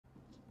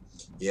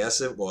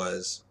Yes, it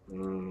was.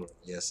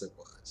 Yes, it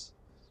was.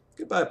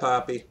 Goodbye,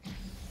 Poppy.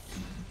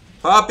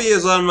 Poppy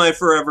is on my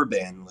forever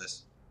ban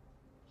list.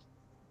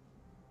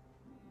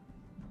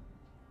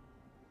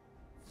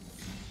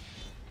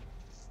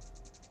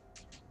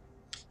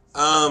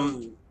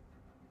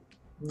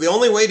 The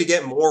only way to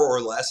get more or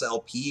less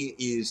LP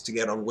is to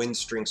get on win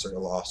streaks or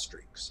loss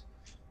streaks.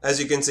 As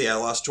you can see, I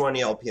lost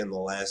 20 LP in the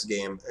last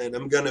game, and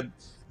I'm gonna.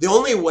 The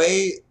only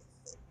way,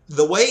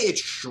 the way it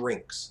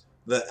shrinks,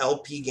 the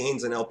LP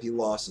gains and LP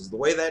losses, the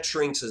way that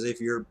shrinks is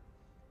if you're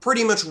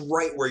pretty much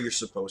right where you're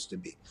supposed to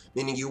be,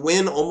 meaning you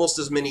win almost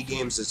as many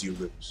games as you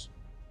lose.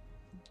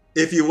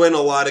 If you win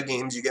a lot of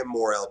games, you get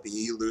more LP.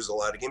 You lose a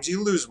lot of games,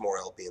 you lose more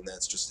LP, and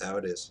that's just how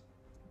it is.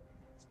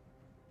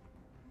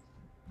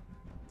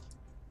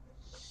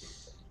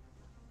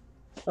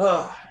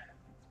 Ah.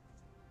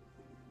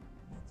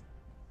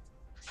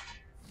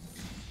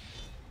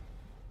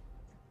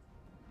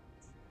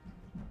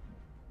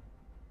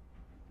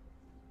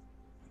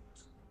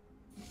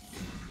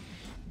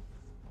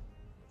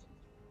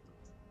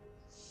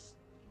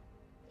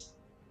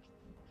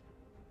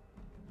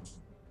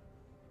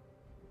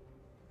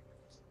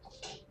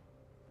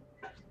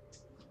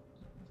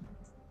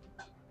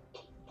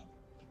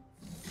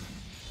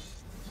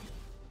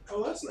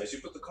 Oh, that's nice. You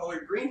put the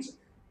colored greens in.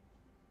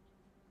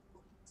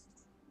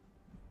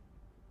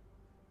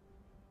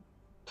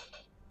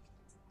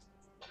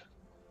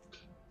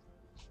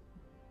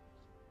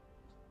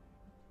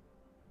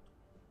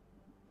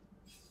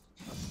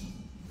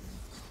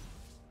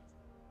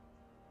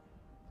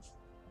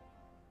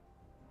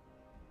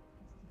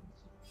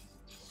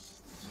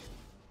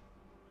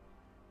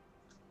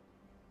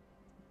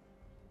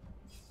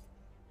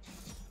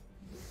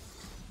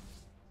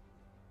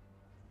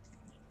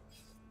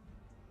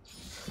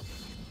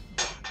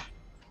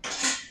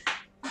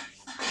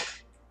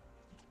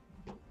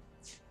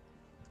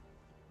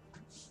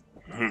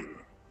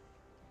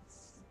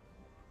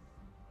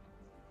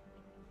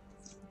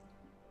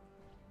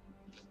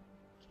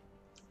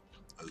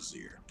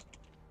 Azir.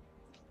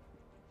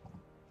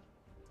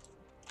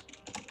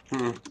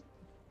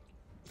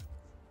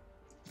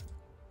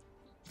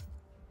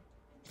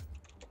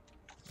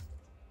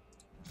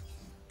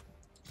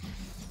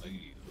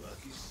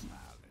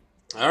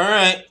 All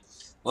right.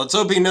 Let's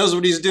hope he knows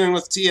what he's doing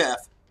with TF.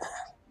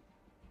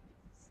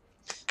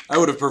 I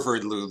would have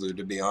preferred Lulu,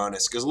 to be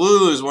honest, because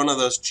Lulu is one of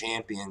those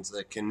champions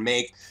that can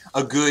make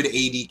a good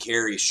AD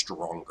carry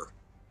stronger.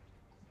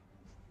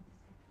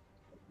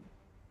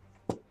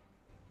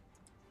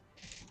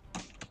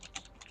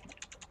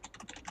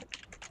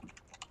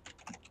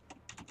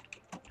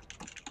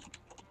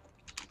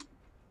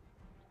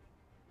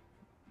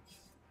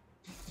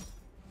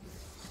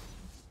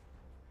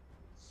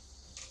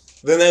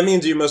 Then that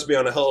means you must be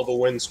on a hell of a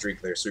win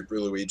streak there, Super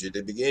Luigi.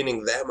 To be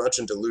gaining that much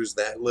and to lose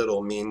that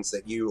little means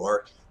that you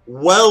are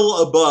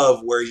well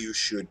above where you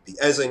should be.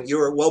 As in, you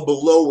are well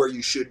below where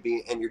you should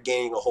be, and you're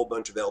gaining a whole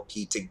bunch of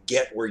LP to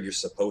get where you're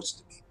supposed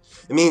to be.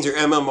 It means your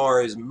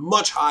MMR is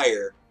much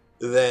higher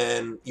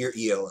than your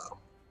ELO.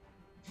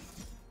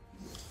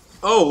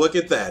 Oh, look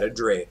at that, a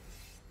Drake.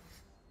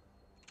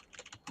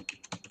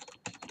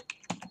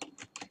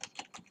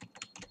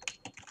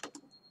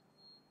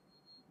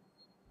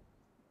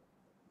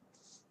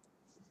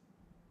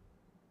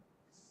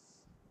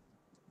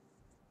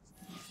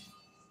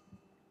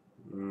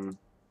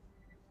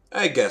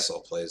 I guess I'll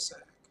play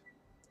Zach.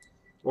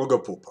 We'll go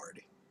pool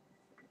party.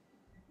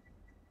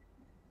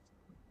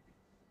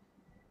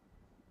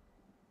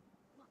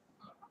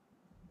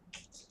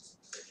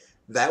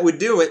 That would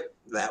do it.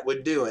 That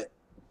would do it.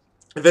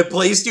 If it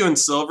placed you in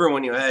silver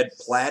when you had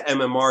plat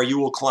MMR, you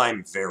will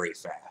climb very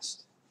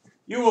fast.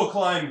 You will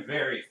climb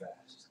very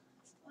fast.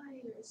 Why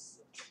you're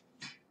so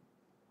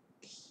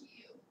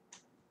cute.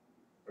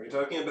 Are you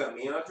talking about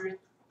me, Audrey?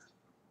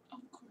 Of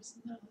course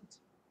not.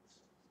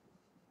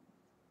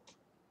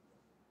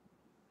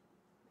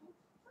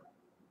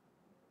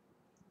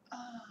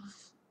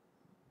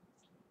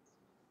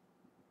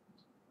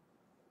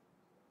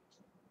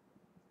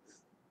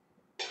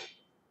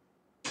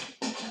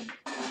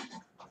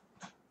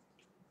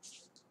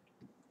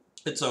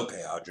 It's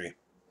okay, Audrey.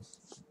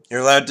 You're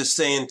allowed to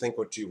say and think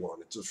what you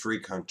want. It's a free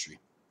country.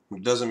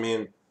 It doesn't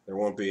mean there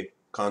won't be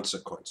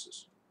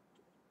consequences.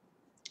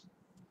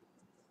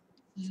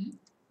 Mm-hmm.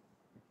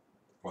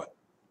 What?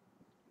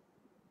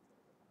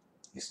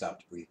 You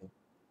stopped breathing?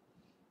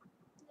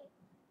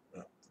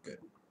 Oh, good.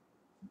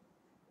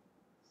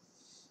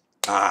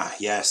 Ah,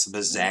 yes,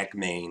 the Zach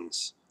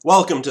mains.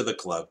 Welcome to the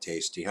club,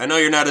 Tasty. I know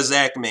you're not a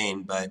Zach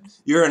main, but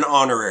you're an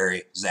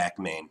honorary Zach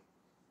main.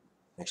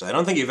 Actually, I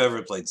don't think you've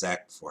ever played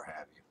Zach before,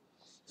 have you?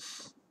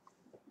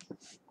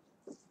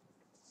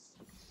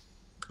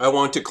 I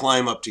want to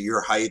climb up to your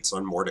heights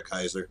on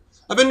Mordekaiser.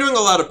 I've been doing a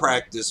lot of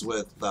practice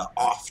with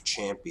off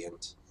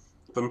champions.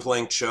 I've been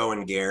playing Cho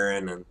and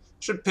Garen, and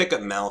should pick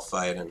up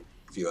Malphite and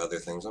a few other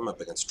things. I'm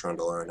up against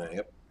Trundle, aren't I?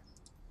 Yep.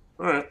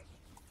 Alright.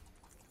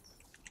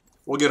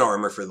 We'll get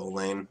armor for the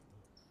lane.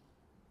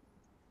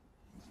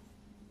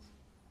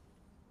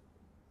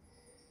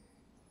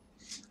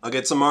 I'll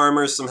get some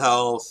armor, some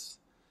health.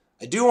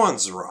 I do want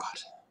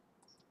Zrot.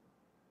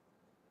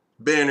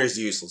 Banner's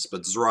useless,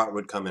 but Zrot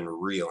would come in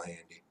real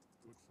handy.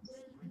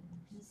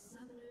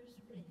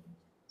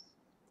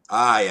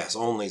 Ah, yes,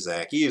 only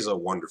Zac. He is a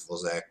wonderful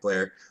Zac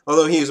player,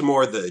 although he is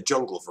more the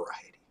jungle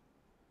variety.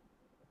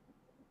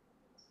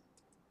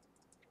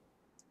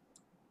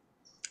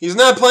 He's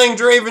not playing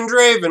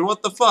Draven,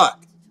 what the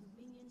fuck?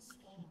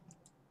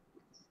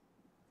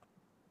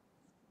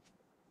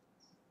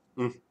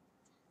 Mm.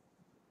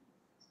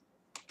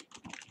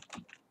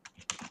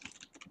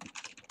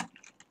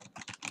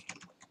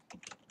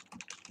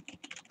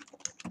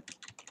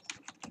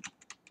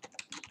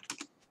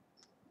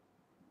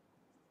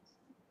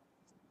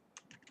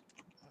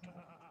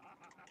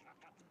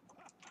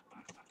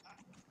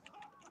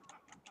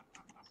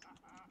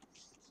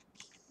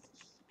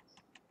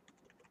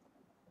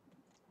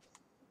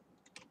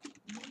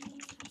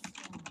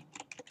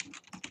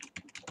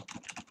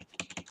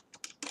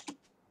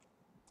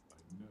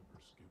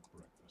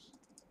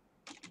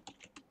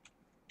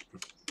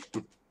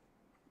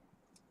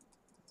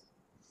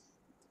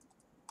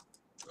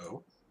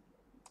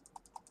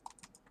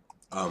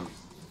 Oh.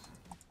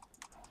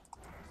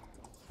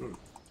 Hmm.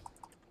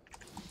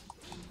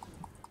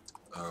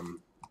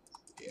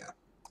 Yeah.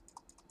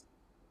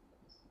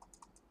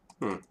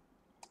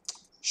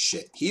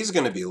 Shit, he's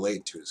gonna be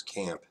late to his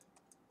camp.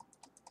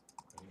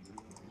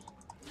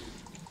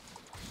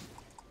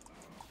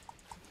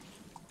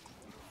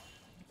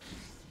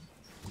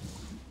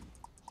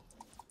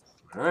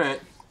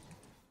 Alright.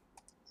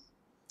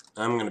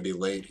 I'm gonna be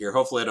late here.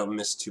 Hopefully I don't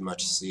miss too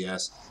much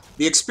CS.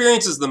 The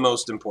experience is the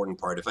most important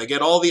part. If I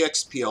get all the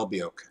XP, I'll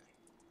be okay.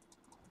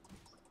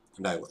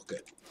 And I will.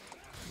 Good.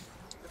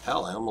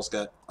 Hell, I almost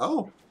got...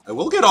 Oh, I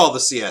will get all the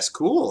CS.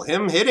 Cool.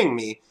 Him hitting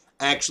me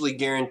actually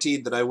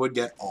guaranteed that I would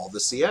get all the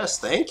CS.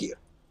 Thank you.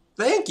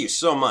 Thank you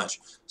so much.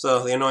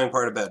 So the annoying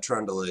part about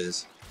Trundle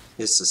is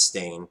his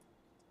sustain.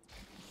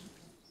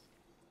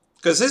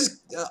 Because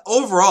his...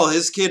 overall,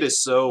 his kid is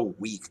so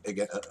weak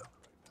again.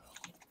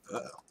 Uh-oh.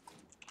 Uh-oh.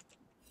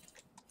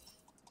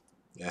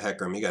 Yeah,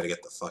 Hecarim, you gotta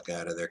get the fuck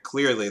out of there.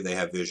 Clearly they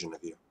have vision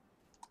of you.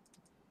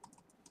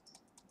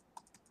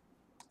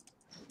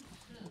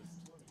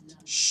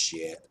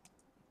 Shit.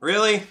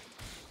 Really?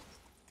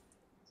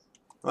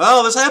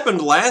 Well, this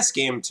happened last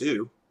game,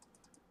 too.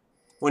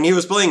 When he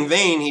was playing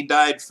Vayne, he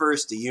died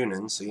first to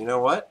Yunin, so you know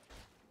what?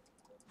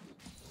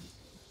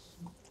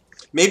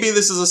 Maybe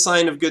this is a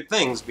sign of good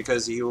things,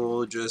 because he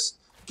will just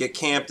get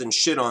camped and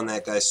shit on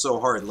that guy so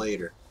hard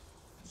later.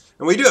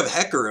 And we do have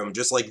Hecarim,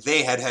 just like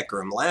they had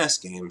Hecarim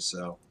last game,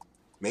 so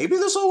maybe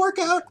this will work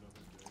out?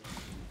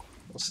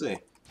 We'll see.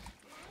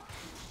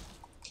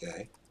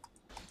 Okay.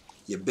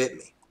 You bit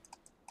me.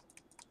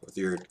 With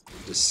your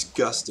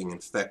disgusting,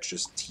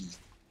 infectious teeth.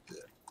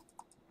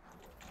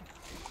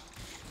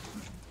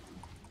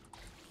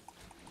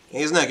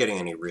 He's not getting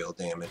any real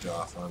damage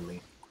off on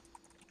me.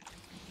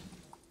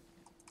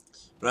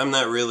 But I'm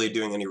not really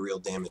doing any real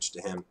damage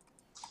to him.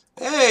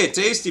 Hey,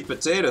 Tasty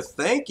Potato,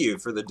 thank you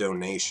for the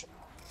donation.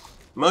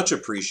 Much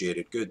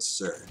appreciated, good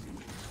sir.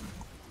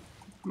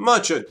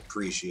 Much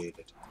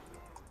appreciated.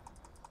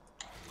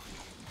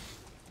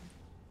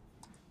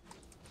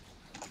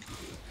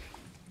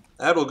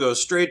 That will go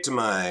straight to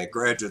my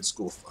graduate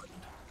school fund.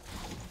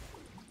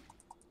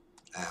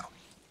 Ow.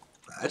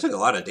 I took a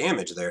lot of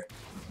damage there.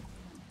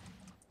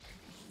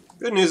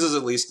 Good news is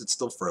at least it's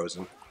still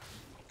frozen.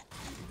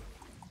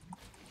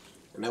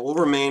 And it will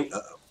remain...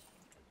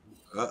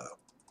 Uh-oh. Uh-oh.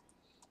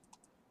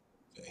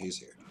 Okay, he's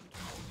here.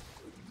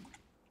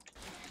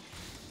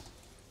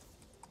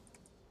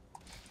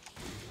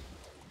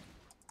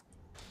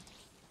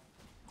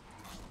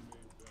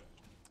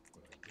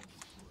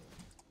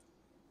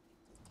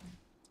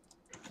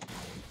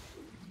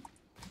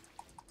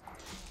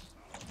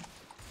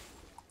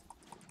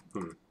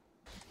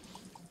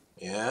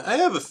 Yeah, I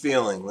have a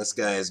feeling this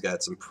guy has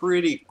got some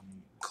pretty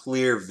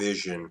clear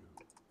vision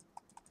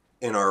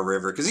in our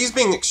river, because he's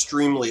being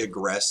extremely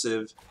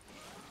aggressive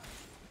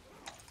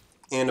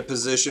in a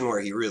position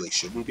where he really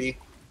shouldn't be.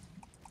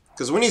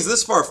 Because when he's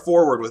this far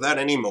forward without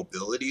any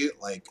mobility,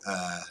 like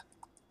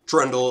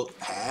Trundle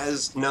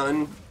has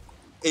none,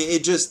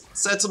 it just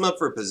sets him up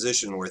for a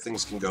position where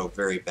things can go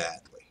very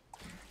badly.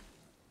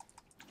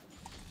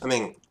 I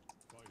mean,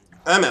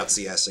 I'm out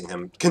CSing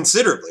him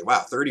considerably. Wow,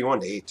 31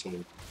 to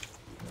 18.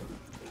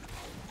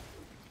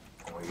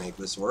 Can we make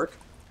this work?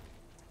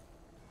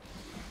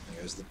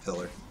 There's the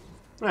pillar.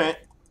 Alright.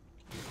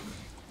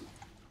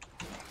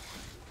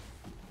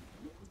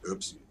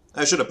 Oops.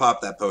 I should have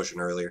popped that potion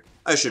earlier.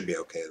 I should be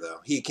okay though.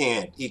 He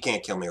can't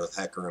kill me with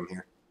Hecarim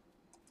here.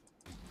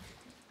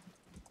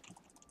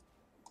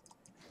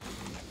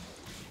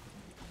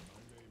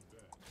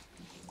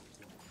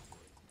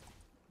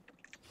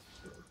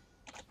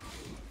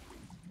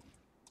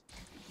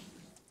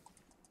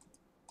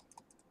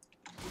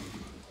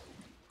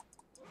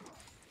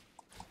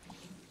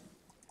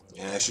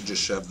 Yeah, I should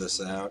just shove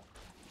this out.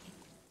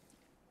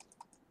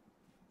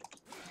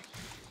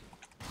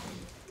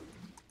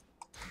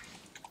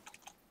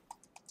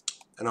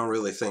 I don't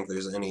really think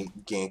there's any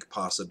gank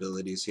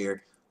possibilities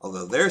here.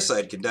 Although their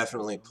side could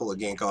definitely pull a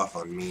gank off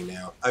on me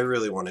now. I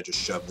really want to just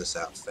shove this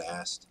out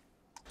fast.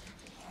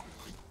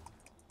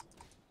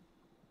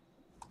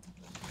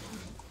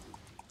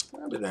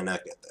 How did I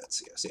not get that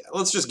CS? Yeah,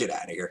 let's just get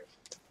out of here.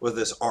 With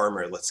this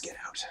armor, let's get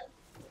out.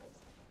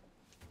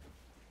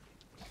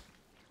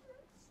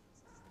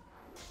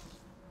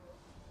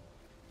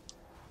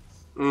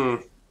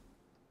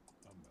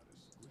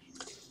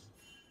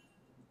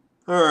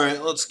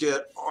 Alright, let's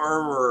get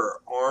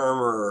armor,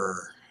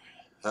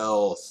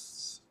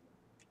 health,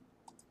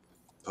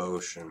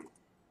 potion,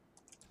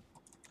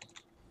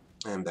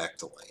 and back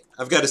to lane.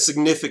 I've got a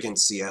significant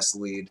CS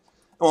lead.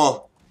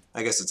 Well,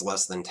 I guess it's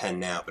less than 10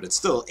 now, but it's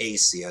still a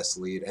CS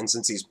lead, and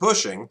since he's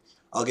pushing,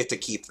 I'll get to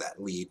keep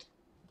that lead.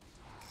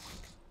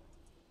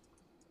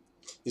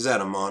 He's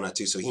out of mana,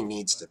 too, so he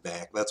needs to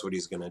back. That's what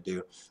he's going to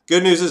do.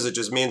 Good news is it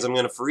just means I'm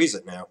going to freeze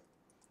it now.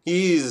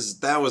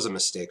 That was a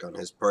mistake on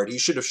his part. He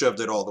should have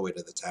shoved it all the way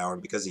to the tower,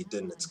 and because he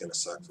didn't, it's going to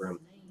suck for him.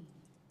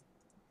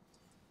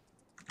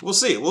 We'll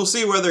see. We'll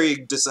see whether he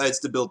decides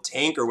to build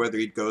tank or whether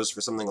he goes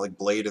for something like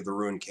Blade of the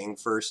Ruined King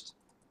first.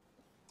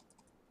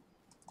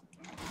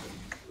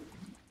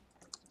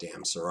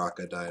 Damn,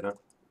 Soraka died, huh?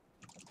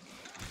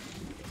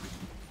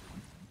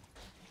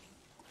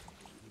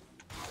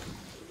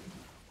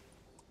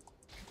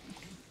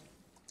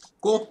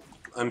 Cool.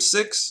 I'm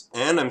 6,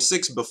 and I'm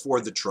 6 before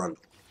the Trundle.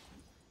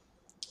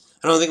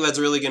 I don't think that's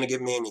really going to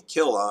give me any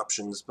kill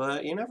options,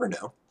 but you never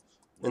know.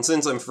 And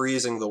since I'm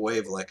freezing the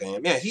wave like I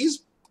am, yeah, he's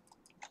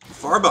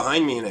far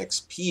behind me in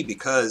XP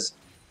because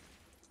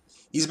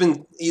he's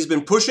been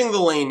pushing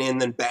the lane in,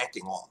 then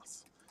backing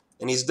off.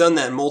 And he's done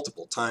that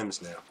multiple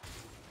times now.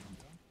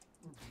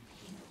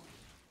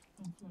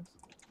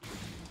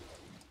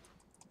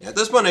 Yeah, at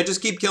this point, I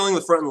just keep killing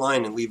the front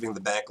line and leaving the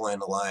back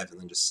line alive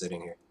and then just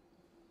sitting here.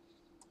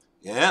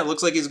 Yeah, it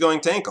looks like he's going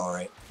tank all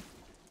right.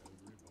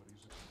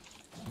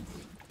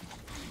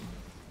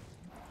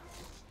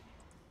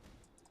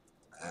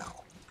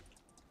 Ow.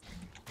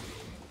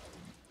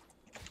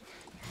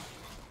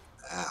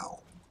 Ow.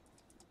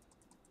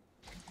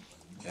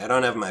 Yeah, I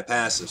don't have my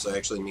passive, so I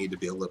actually need to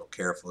be a little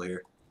careful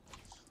here.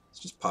 Let's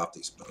just pop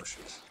these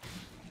potions.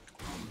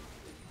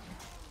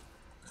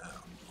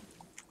 Ow.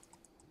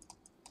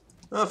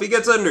 Well, if he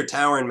gets under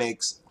tower and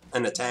makes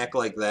an attack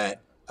like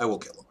that, I will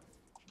kill him.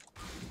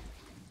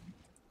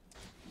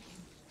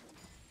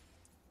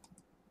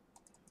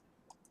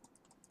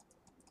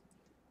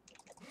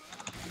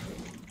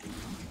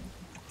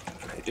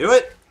 Do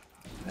it.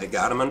 I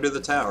got him under the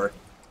tower.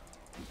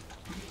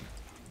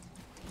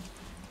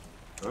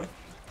 Huh?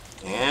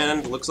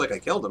 And looks like I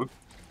killed him.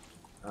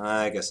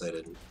 I guess I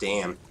didn't.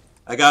 Damn.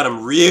 I got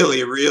him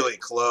really, really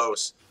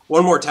close.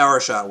 One more tower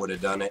shot would have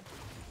done it.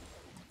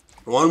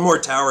 One more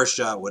tower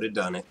shot would have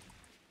done it.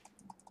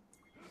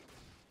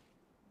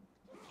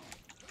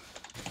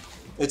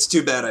 It's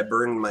too bad I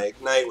burned my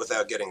ignite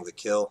without getting the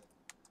kill.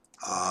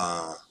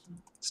 Ah,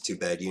 it's too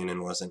bad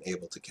Yunin wasn't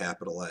able to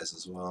capitalize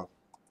as well.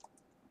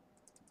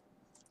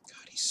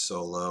 He's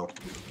so low.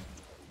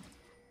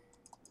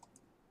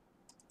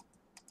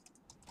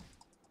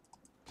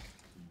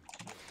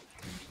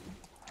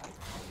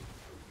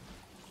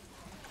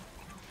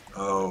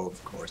 Oh,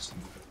 of course.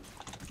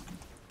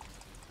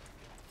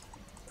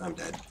 I'm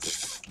dead.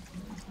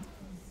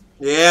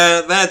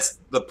 Yeah, that's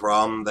the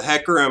problem. The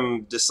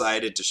Hecarim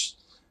decided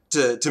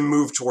to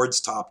move towards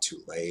top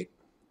too late.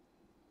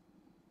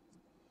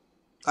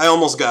 I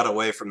almost got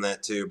away from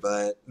that too,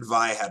 but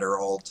Vi had her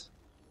ult.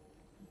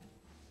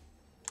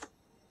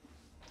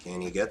 Can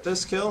he get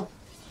this kill?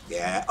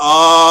 Yeah.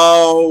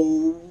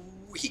 Oh,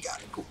 he got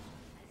it. Cool.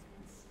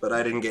 But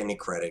I didn't get any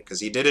credit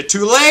because he did it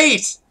too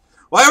late.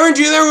 Why weren't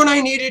you there when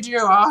I needed you?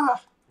 Ah.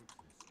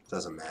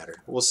 Doesn't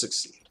matter. We'll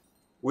succeed.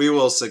 We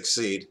will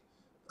succeed.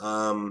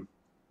 Let's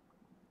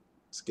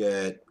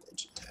get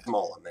a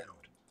small amount.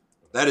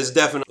 That is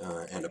definitely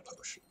and a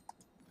potion.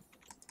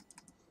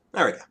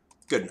 There we go.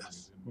 Good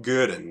enough.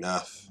 Good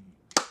enough.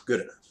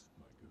 Good enough.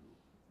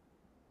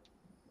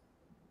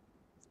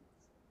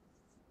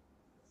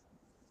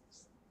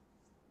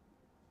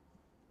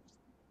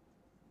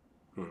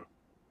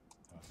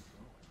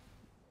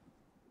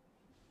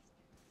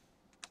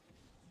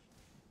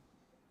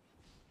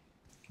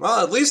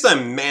 Well, at least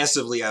I'm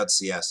massively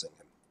out-CSing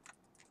him.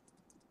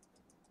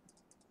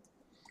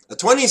 A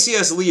 20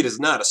 CS lead is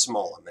not a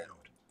small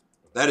amount.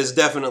 That is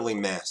definitely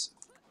massive.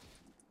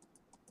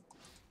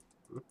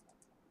 I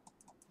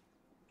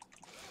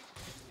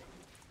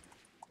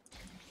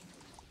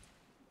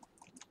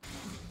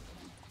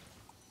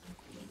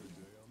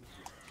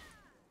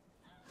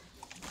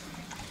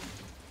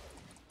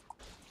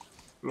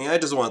mean, I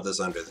just want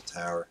this under the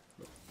tower.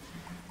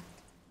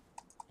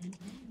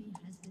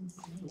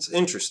 It's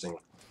interesting.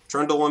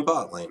 Trundle went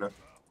bot lane, huh?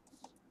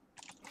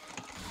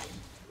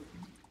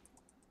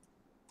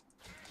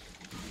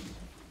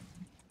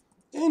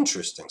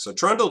 Interesting. So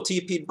Trundle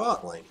TP'd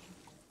bot lane.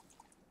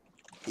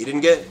 He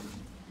didn't get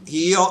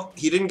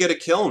a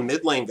kill.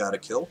 Mid lane got a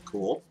kill.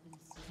 Cool.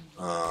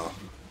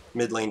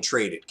 Mid lane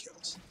traded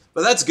kills.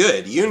 But that's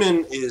good.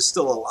 Yunin is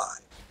still alive.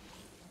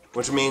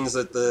 Which means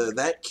that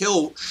that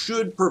kill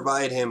should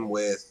provide him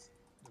with...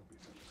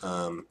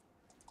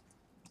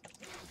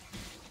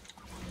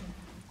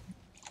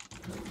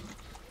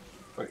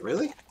 Wait,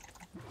 really?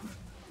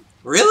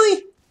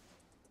 Really?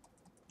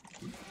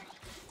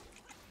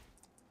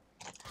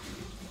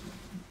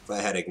 If I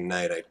had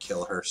Ignite, I'd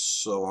kill her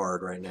so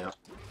hard right now.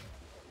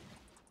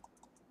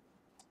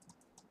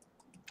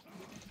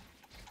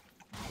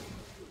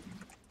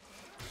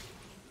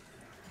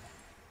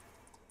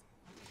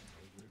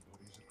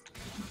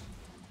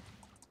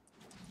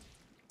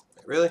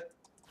 Really?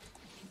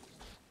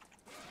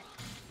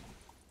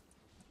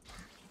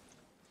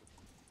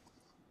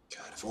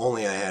 God, if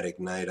only I had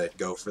Ignite, I'd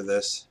go for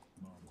this.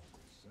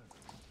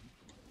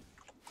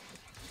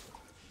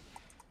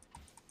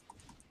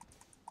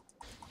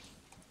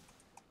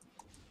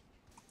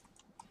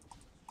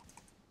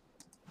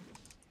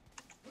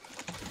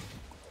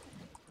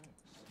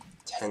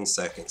 "10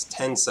 seconds.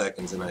 10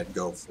 seconds and I'd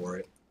go for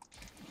it."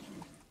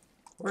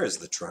 Where is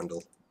the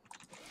Trundle?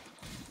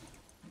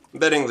 I'm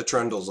betting the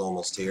Trundle's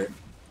almost here.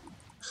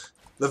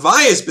 The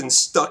Vi has been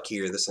stuck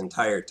here this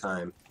entire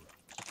time.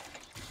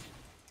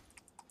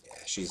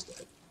 Yeah, she's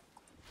dead.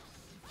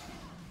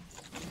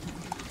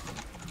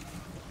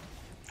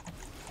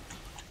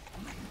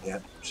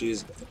 Yep,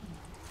 she's dead.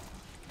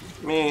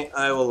 Me,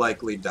 I will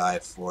likely die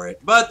for it.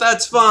 But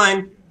that's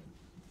fine.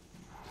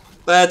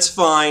 That's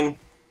fine.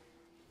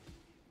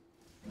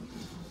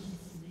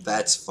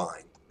 That's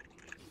fine.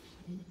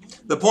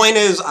 The point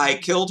is, I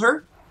killed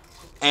her,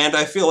 and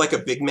I feel like a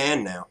big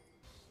man now.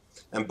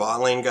 And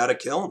bot lane got a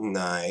kill.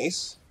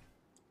 Nice.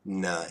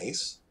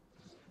 Nice.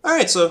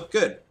 Alright, so,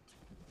 good.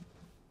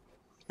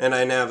 And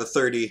I now have a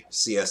 30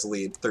 CS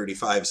lead,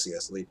 35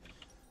 CS lead.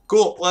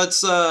 Cool,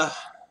 let's, man,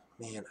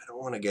 I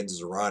don't want to get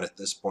Zerat at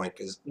this point,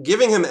 because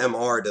giving him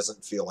MR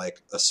doesn't feel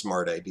like a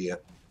smart idea.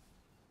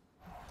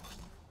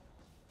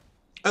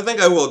 I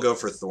think I will go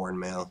for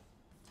Thornmail.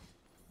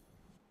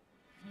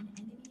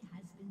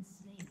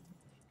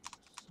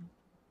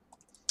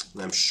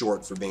 And I'm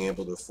short for being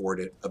able to afford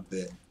it a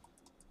bit.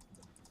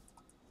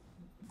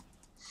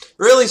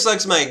 Really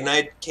sucks my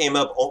Ignite came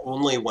up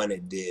only when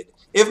it did.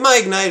 If my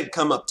Ignite had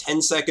come up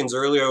 10 seconds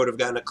earlier, I would have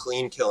gotten a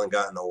clean kill and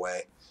gotten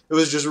away. It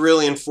was just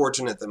really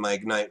unfortunate that my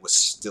Ignite was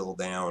still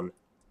down.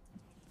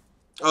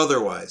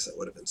 Otherwise, that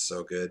would have been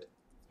so good.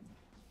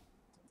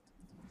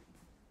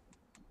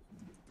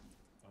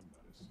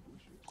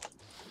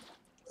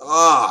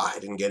 Ah, I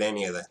didn't get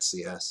any of that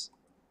CS.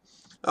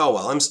 Oh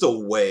well, I'm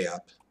still way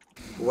up.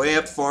 Way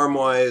up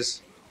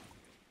farm-wise,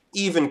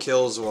 even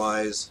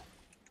kills-wise.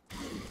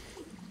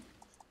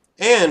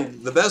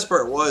 And the best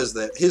part was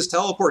that his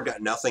teleport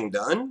got nothing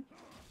done,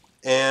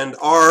 and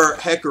our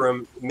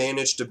Hecarim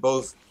managed to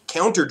both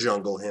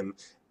counter-jungle him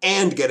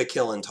and get a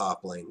kill in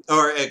top lane,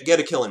 or get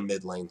a kill in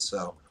mid lane,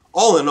 so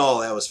all in all,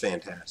 that was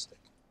fantastic.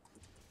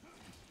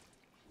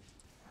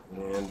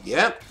 And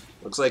yeah,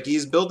 looks like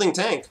he's building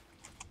tank.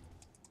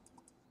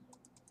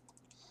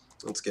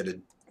 Let's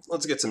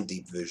get some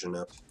deep vision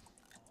up.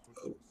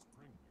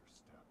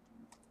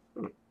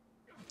 Oh.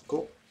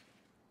 Cool.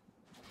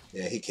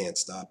 Yeah, he can't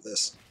stop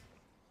this.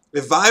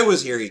 If Vi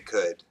was here, he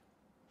could.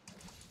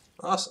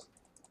 Awesome.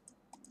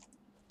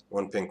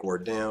 One pink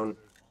ward down.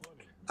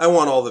 I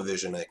want all the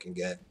vision I can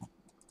get.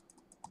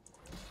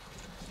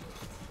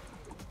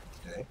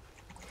 Okay.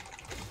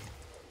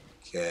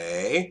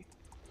 Okay.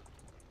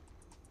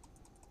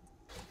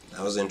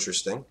 That was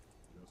interesting.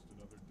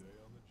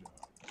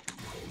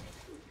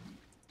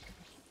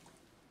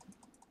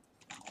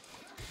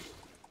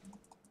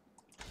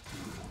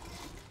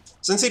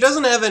 Since he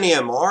doesn't have any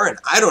MR, and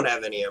I don't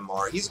have any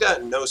MR, he's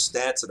got no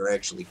stats that are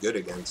actually good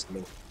against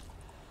me.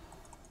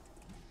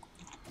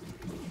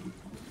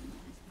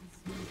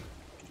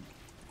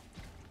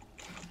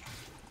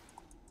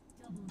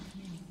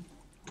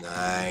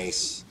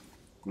 Nice.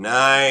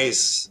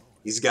 Nice.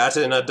 He's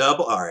gotten a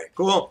double. Alright,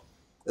 cool.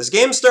 This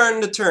game's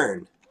starting to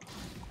turn.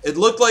 It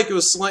looked like it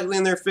was slightly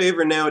in their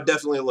favor, now it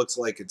definitely looks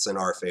like it's in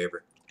our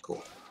favor.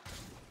 Cool.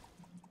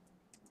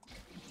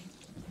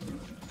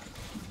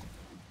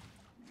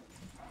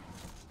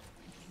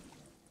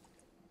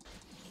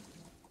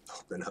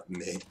 Open up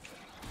mid.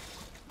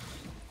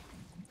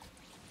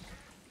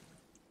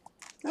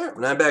 Alright,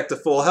 when I'm back to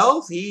full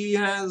health, he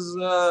has,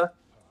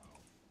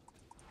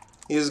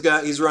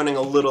 he's running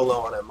a little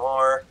low on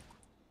MR.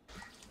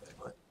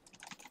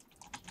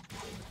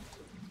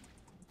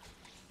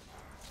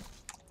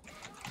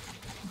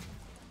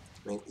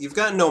 I mean, you've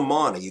got no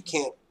mana. You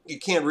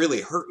can't really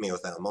hurt me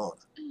without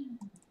mana.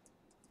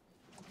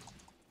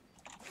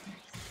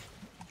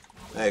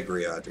 I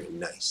agree, Audrey.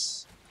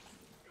 Nice.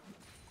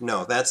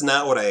 No, that's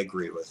not what I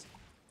agree with.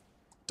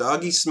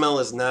 Doggy smell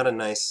is not a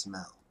nice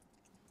smell.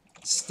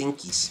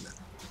 Stinky smell.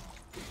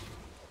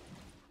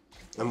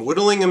 I'm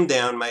whittling him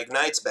down. My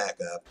Ignite's back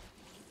up.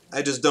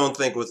 I just don't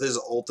think with his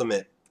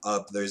ultimate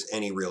up, there's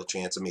any real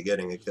chance of me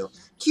getting a kill.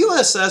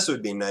 QSS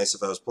would be nice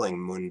if I was playing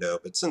Mundo,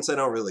 but since I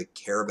don't really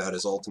care about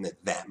his ultimate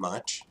that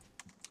much.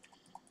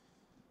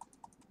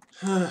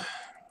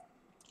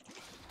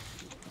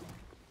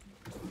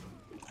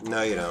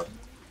 No, you don't.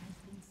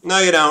 No,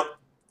 you don't.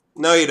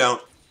 No, you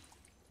don't.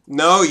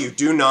 No, you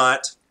do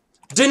not.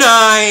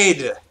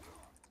 Denied!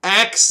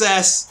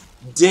 Access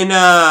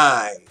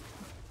denied!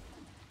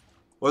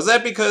 Was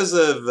that because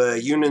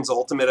of Union's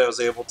ultimate I was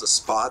able to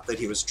spot that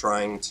he was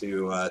trying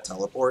to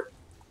teleport?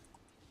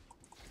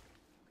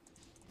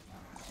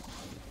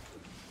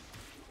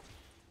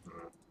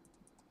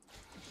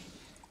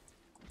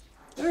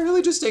 Did I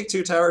really just take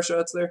 2 tower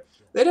shots there?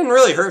 They didn't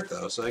really hurt,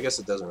 though, so I guess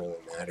it doesn't really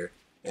matter.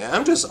 Yeah,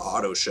 I'm just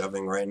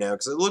auto-shoving right now,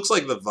 because it looks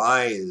like the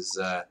Vi is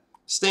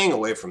staying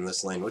away from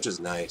this lane, which is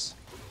nice.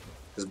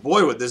 Because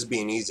boy, would this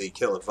be an easy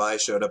kill if Vi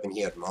showed up and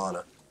he had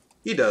mana.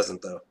 He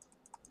doesn't, though.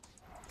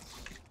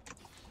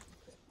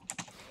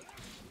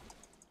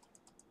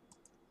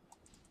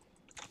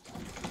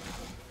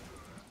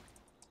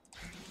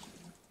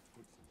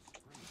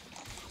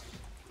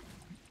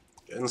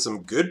 Getting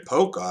some good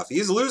poke off.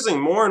 He's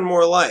losing more and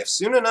more life.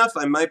 Soon enough,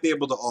 I might be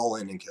able to all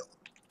in and kill him.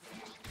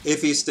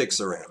 If he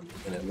sticks around.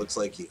 And it looks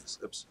like he is.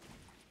 Oops.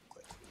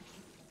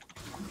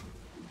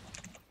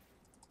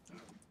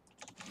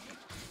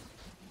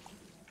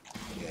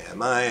 Yeah,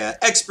 my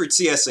expert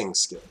CSing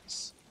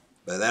skills.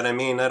 By that I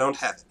mean I don't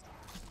have it.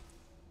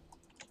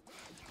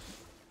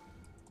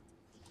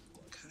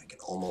 God, I can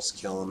almost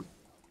kill him.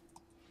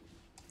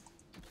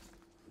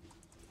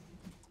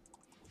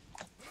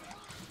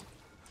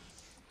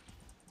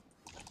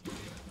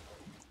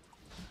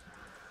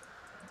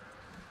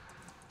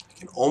 I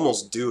can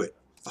almost do it.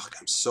 Fuck,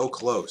 I'm so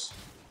close.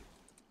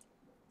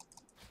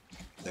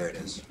 There it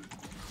is.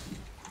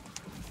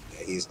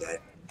 Yeah, he's dead.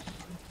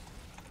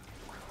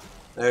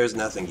 There's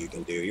nothing you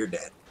can do. You're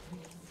dead.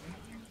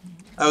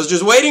 I was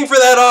just waiting for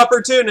that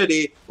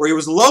opportunity where he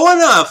was low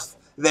enough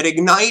that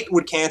Ignite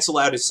would cancel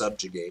out his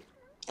Subjugate.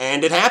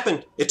 And it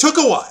happened. It took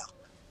a while.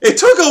 It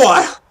took a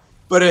while,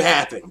 but it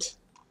happened.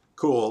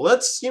 Cool.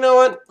 Let's, you know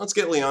what? Let's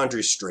get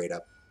Leandri straight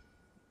up.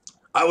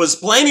 I was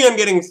planning on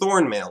getting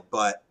Thornmail,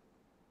 but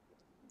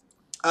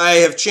I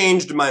have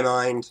changed my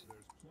mind.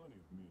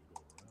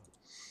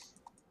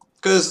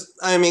 Because,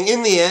 I mean,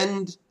 in the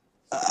end,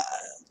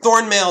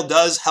 Thornmail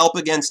does help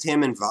against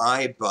him and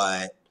Vi,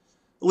 but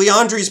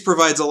Leandri's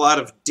provides a lot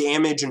of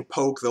damage and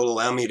poke that will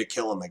allow me to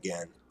kill him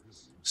again.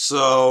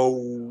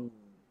 So,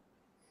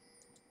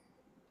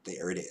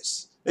 there it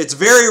is. It's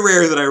very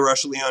rare that I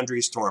rush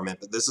Leandri's Torment,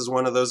 but this is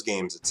one of those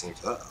games, it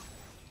seems. Uh-oh.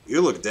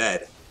 You look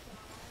dead.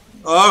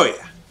 Oh,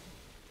 yeah.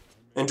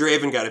 And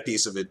Draven got a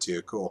piece of it,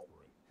 too. Cool.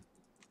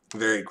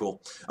 Very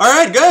cool.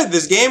 Alright, good.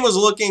 This game was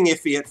looking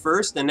iffy at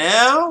first, and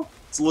now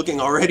it's looking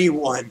already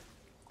won.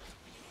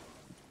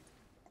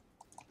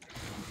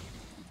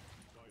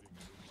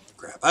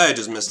 Crap, I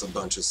just missed a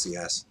bunch of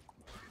CS.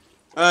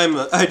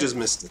 I just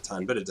missed a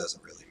ton, but it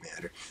doesn't really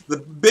matter. The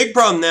big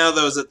problem now,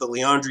 though, is that the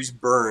Leandri's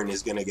burn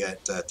is going to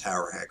get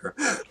Tower Hacker.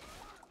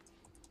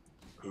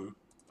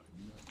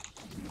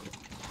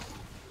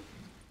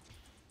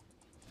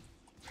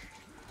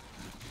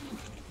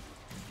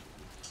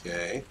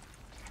 Okay.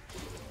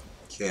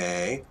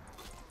 Okay.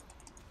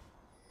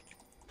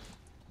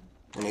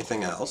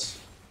 Anything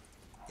else?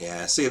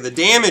 Yeah, see, the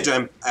damage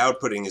I'm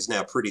outputting is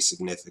now pretty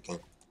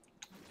significant.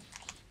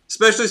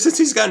 Especially since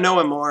he's got no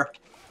MR.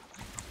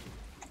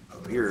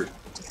 Oh, you're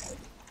dead.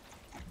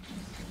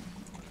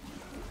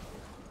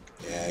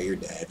 Yeah, you're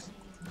dead.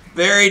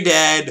 Very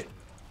dead.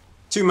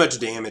 Too much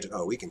damage.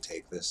 Oh, we can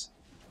take this.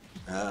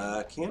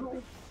 Can we?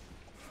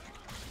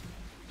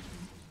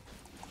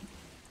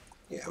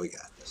 Yeah, we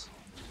got this.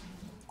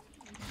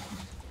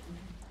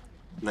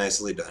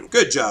 Nicely done.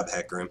 Good job,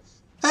 Hecarim.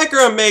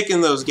 Hecarim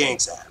making those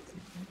ganks happen.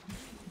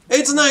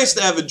 It's nice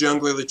to have a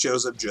jungler that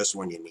shows up just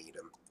when you need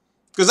him.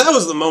 Because that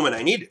was the moment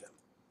I needed him.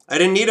 I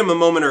didn't need him a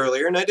moment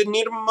earlier, and I didn't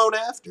need him a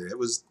moment after. It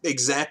was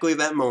exactly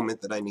that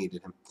moment that I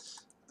needed him.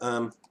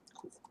 Cool.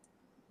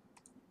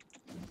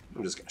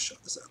 I'm just going to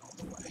shove this out all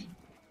the way.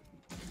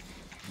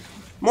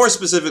 More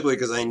specifically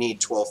because I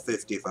need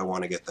 1250 if I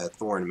want to get that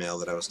Thornmail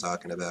that I was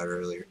talking about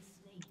earlier.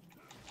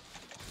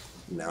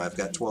 Now I've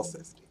got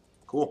 1250.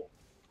 Cool.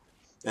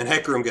 And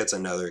Hecarim gets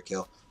another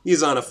kill.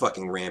 He's on a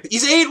fucking ramp.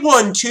 He's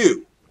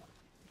 8-1-2!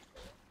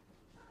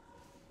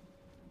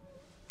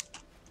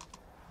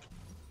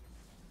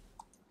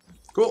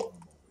 Cool.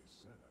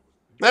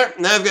 There,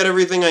 now I've got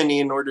everything I need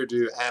in order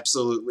to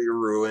absolutely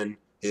ruin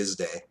his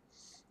day.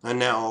 And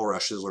now I'll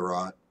rush his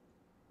Zerat.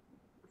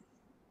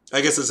 I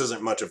guess this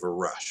isn't much of a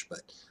rush, but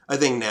I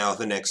think now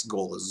the next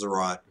goal is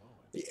Zerat.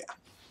 Yeah.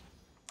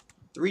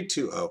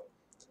 3-2-0.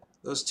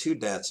 Those 2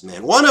 deaths,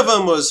 man. One of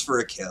them was for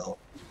a kill.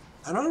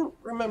 I don't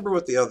remember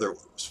what the other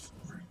one was for.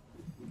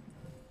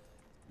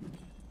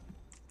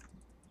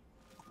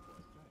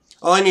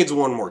 All I need is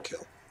one more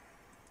kill.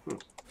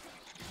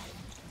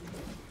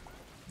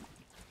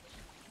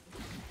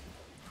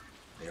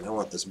 Man, I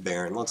want this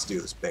Baron. Let's do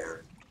this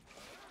Baron.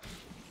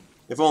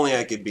 If only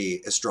I could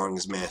be as strong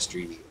as Master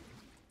Yi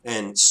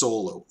and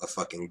solo a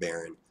fucking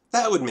Baron.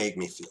 That would make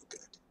me feel good.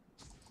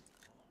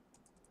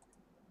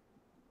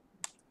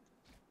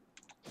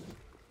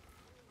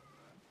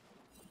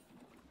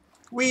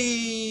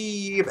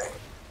 Wee bang.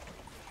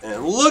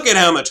 And look at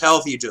how much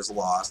health he just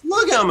lost.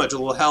 Look how much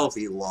health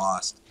he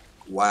lost.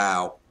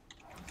 Wow.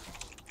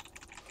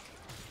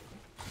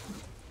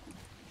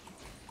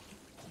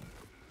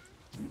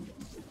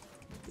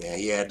 Yeah,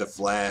 he had to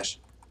flash.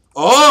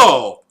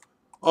 Oh!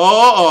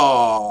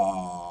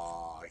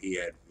 Oh! He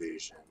had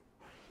vision.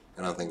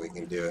 I don't think we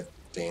can do it.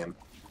 Damn.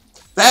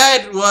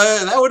 That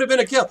would have been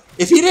a kill.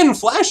 If he didn't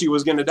flash, he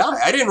was going to die.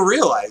 I didn't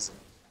realize it.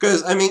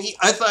 Because, I mean,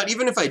 I thought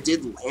even if I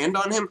did land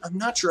on him, I'm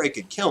not sure I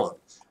could kill him.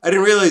 I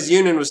didn't realize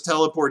Yunin was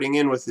teleporting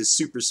in with his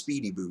super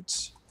speedy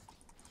boots.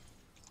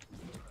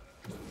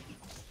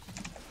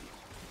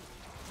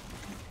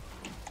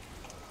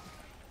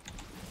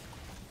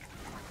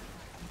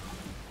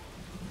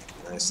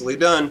 Nicely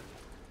done.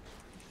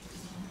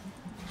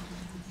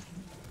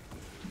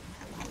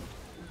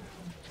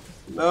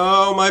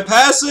 No, my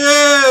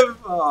passive!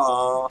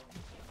 Aww.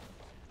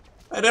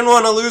 I didn't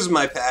want to lose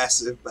my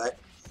passive, but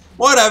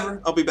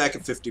whatever. I'll be back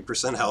at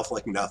 50% health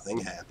like nothing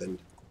happened.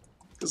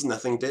 Because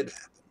nothing did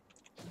happen.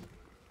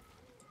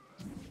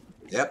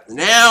 Yep,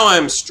 now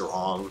I'm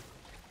strong.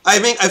 I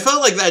mean, I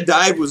felt like that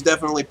dive was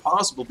definitely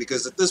possible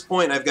because at this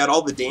point I've got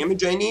all the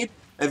damage I need.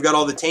 I've got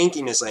all the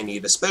tankiness I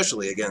need,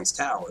 especially against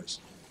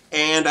towers.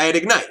 And I had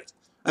Ignite.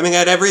 I mean, I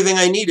had everything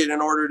I needed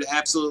in order to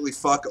absolutely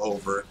fuck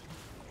over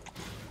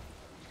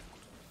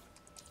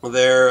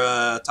their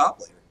top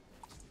laner.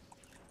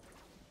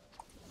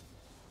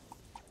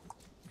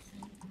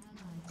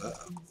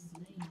 Uh-oh.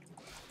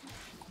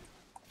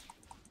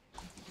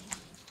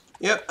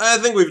 Yep, I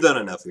think we've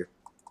done enough here.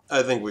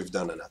 I think we've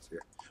done enough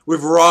here.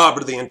 We've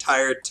robbed the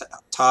entire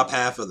top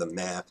half of the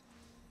map.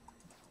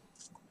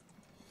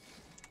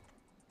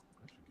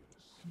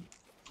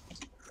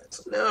 Alright,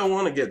 so now I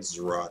want to get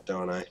Zerot,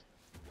 don't I?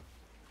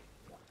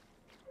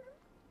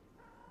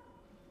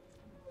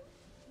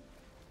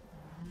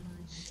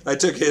 I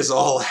took his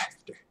all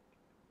after.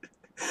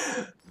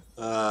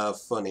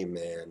 Funny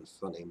man,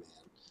 funny man.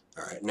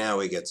 Alright, now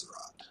we get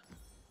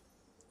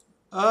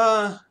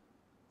Zerot.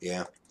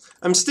 Yeah.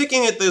 I'm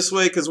sticking it this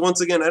way because,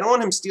 once again, I don't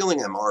want him stealing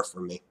MR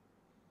from me.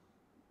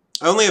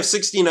 I only have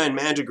 69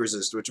 magic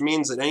resist, which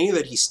means that any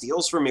that he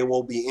steals from me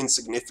will be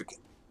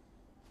insignificant.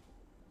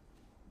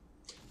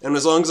 And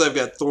as long as I've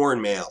got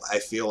Thorn Mail, I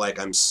feel like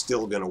I'm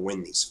still going to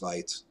win these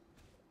fights.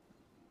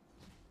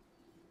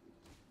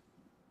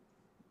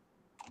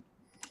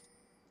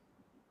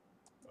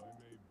 I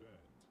may bend,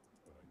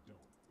 but I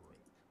don't break.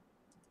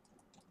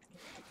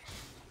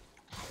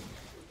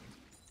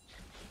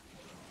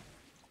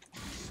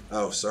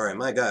 Oh, sorry.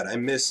 My God, I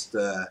missed...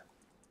 Huh.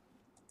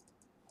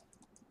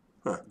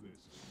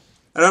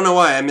 I don't know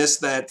why I missed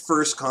that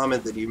first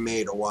comment that you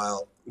made a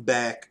while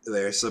back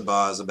there,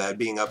 Sabaz, about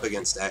being up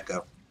against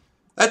Echo.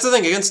 That's the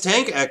thing. Against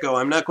Tank Echo,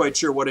 I'm not quite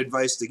sure what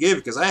advice to give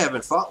because I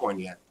haven't fought one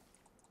yet.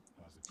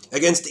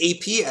 Against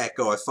AP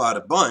Echo, I fought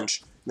a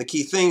bunch. The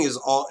key thing is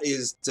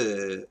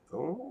to...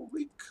 Oh,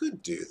 we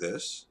could do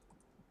this.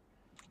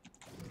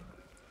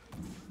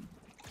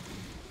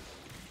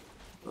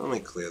 Let me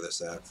clear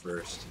this out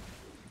first.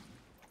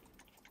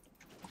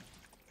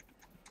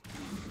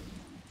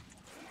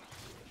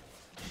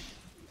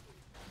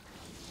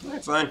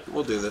 Alright, fine.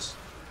 We'll do this.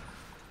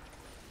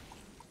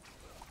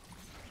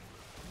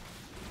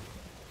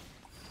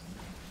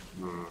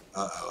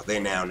 Uh-oh. They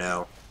now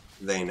know.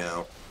 They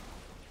know.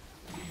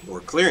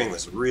 We're clearing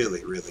this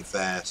really, really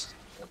fast.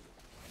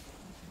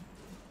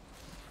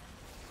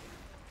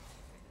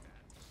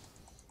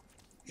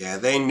 Yeah,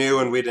 they knew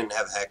and we didn't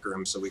have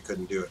Hecarim, so we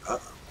couldn't do it.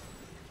 Uh-oh.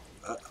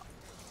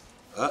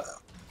 Uh-oh.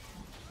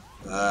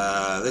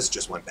 Uh-oh. This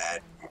just went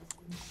bad.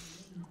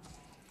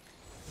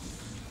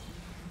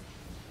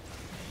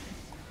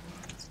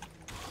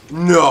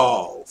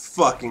 No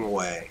fucking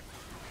way.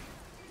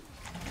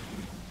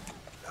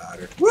 Got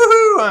her.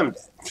 Woohoo! I'm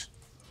dead.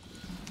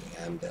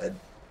 Yeah, I'm dead.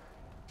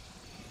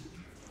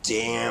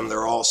 Damn,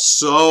 they're all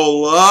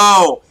so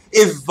low.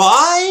 If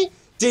Vi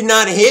did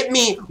not hit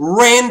me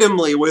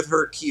randomly with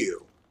her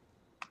Q.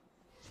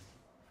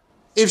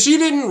 If she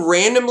didn't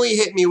randomly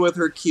hit me with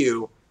her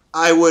Q,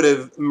 I would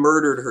have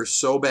murdered her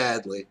so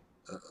badly.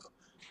 Uh-oh.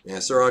 Yeah,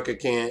 Soraka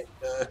can't.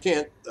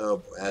 Oh,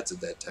 boy, that's a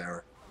dead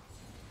tower.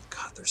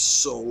 God, they're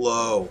so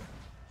low.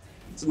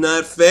 It's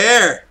not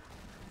fair.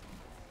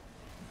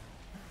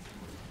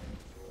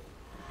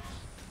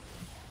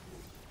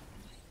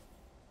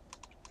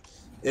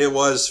 It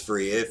was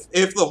free.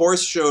 If the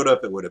horse showed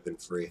up, it would have been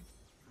free.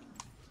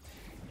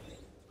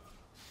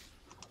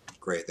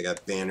 Great, they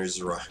got Banner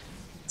Zerot.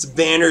 It's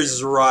Banner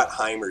Zerot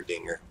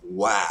Heimerdinger.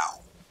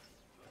 Wow.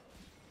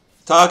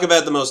 Talk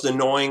about the most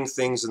annoying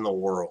things in the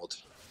world.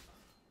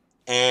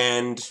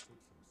 And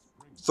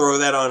throw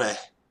that on a...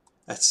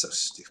 That's so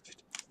stupid.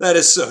 That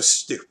is so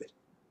stupid.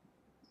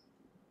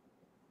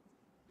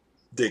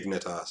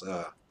 Dignitas.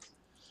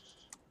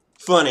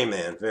 Funny,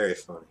 man. Very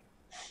funny.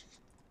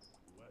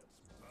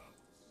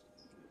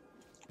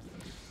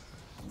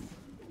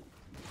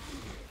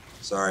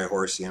 Sorry,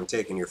 horsey. I'm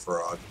taking your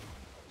frog.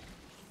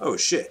 Oh,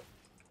 shit.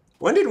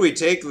 When did we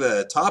take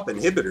the top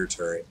inhibitor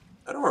turret?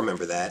 I don't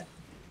remember that.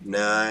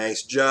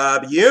 Nice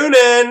job,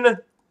 Yunin!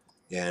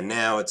 Yeah,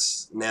 now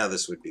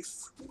this would be...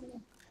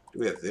 Do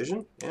we have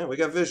vision? Yeah, we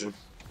got vision.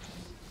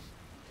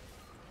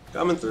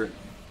 Coming through.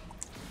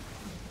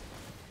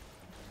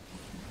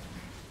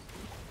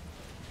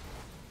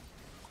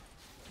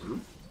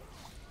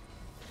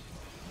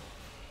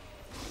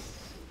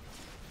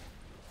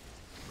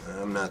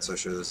 I'm not so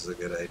sure this is a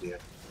good idea.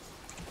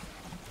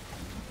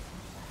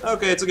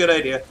 Okay, it's a good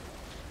idea.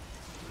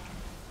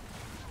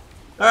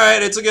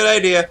 Alright, it's a good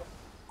idea.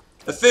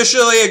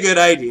 Officially a good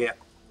idea.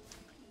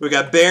 We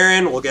got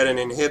Baron, we'll get an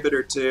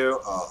inhibitor too.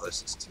 Oh,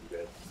 this is too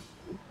good.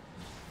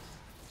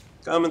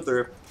 Coming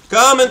through.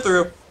 Coming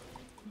through!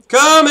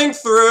 Coming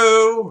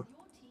through!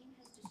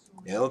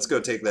 Yeah, let's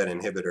go take that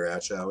inhibitor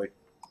out, shall we?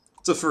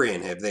 It's a free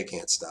inhib, they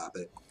can't stop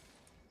it.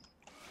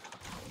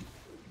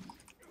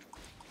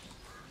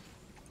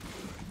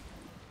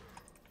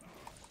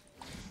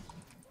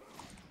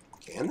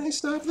 Can they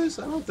stop this?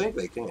 I don't think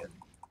they can.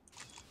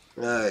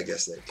 I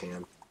guess they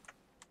can.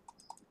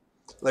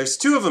 There's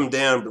two of them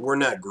down, but we're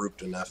not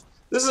grouped enough.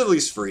 This is at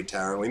least free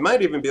tower, and we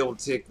might even be able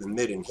to take the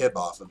mid inhib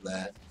off of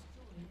that.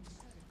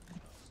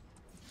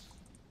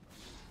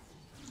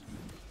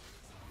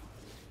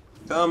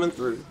 Coming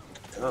through.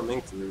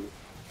 Coming through.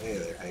 Hey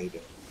there, how you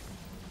doing?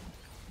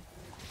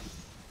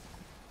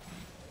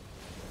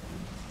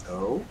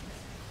 Oh.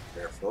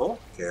 Careful.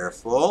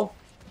 Careful.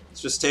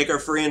 Let's just take our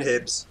free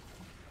inhibs.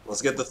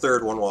 Let's get the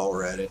third one while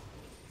we're at it.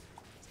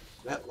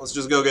 Yeah, let's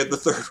just go get the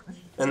third one.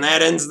 And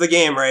that ends the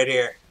game right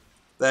here.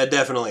 That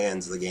definitely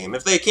ends the game.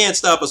 If they can't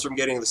stop us from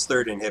getting this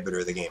third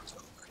inhibitor, the game's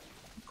over.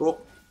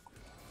 Cool.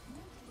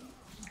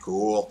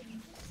 Cool.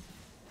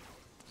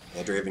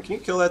 Hey, Draven, can you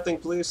kill that thing,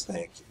 please?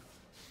 Thank you.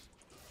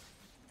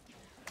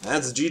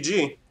 That's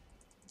GG.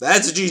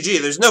 That's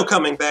GG. There's no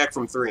coming back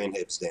from 3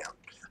 inhibs down.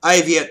 I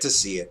have yet to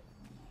see it.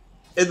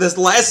 In this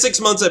last 6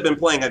 months I've been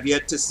playing, I've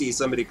yet to see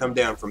somebody come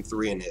down from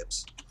 3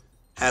 inhibs.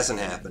 Hasn't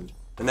happened.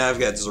 And now I've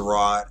got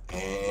Zerat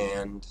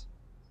and...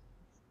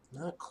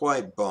 not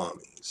quite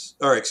Bombies.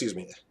 Or, excuse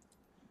me.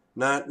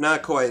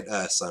 Not quite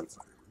Sunfire.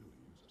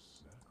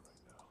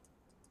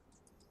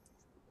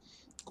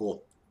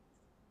 Cool.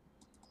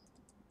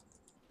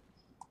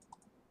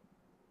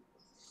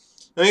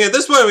 I mean, at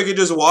this point we could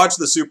just watch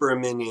the super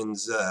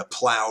minions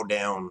plow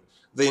down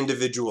the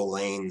individual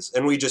lanes,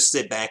 and we just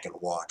sit back and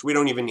watch. We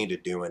don't even need to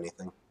do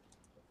anything.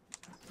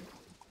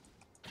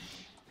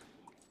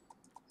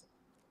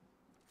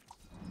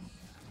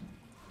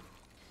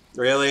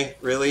 Really?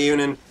 Really,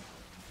 Yunin?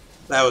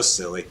 That was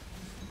silly.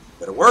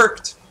 But it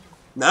worked.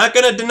 Not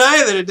gonna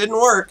deny that it didn't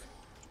work.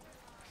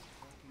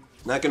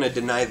 Not gonna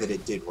deny that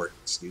it did work.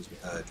 Excuse me.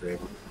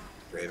 Draven.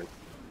 Draven.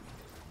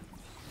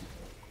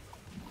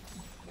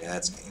 Yeah,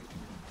 that's game.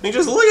 I mean,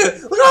 just look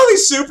at all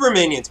these super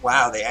minions.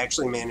 Wow, they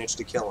actually managed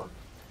to kill him.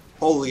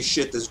 Holy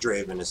shit, this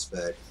Draven is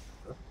fed.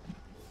 Can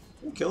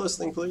you kill this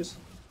thing, please?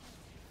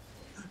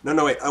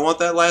 No, wait. I want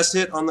that last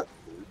hit on the...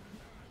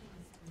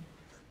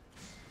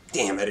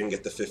 Damn, I didn't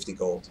get the 50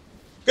 gold.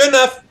 Good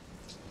enough!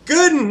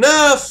 Good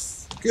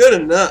enough! Good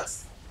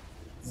enough!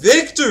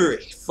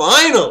 Victory!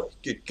 Finally!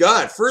 Good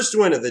God, first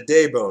win of the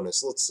day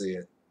bonus. Let's see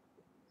it.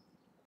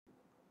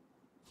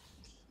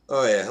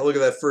 Oh yeah, look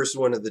at that first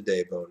win of the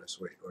day bonus.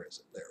 Wait, where is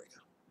it? There we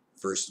go.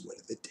 First win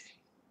of the day.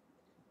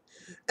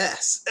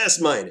 S,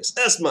 S minus,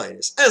 S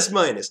minus, S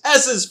minus.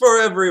 S is for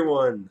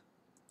everyone.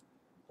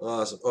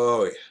 Awesome.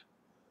 Oh yeah.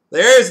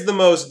 There's the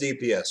most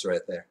DPS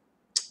right there.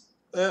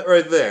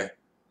 Right there.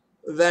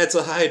 That's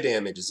a high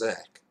damage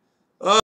Zac.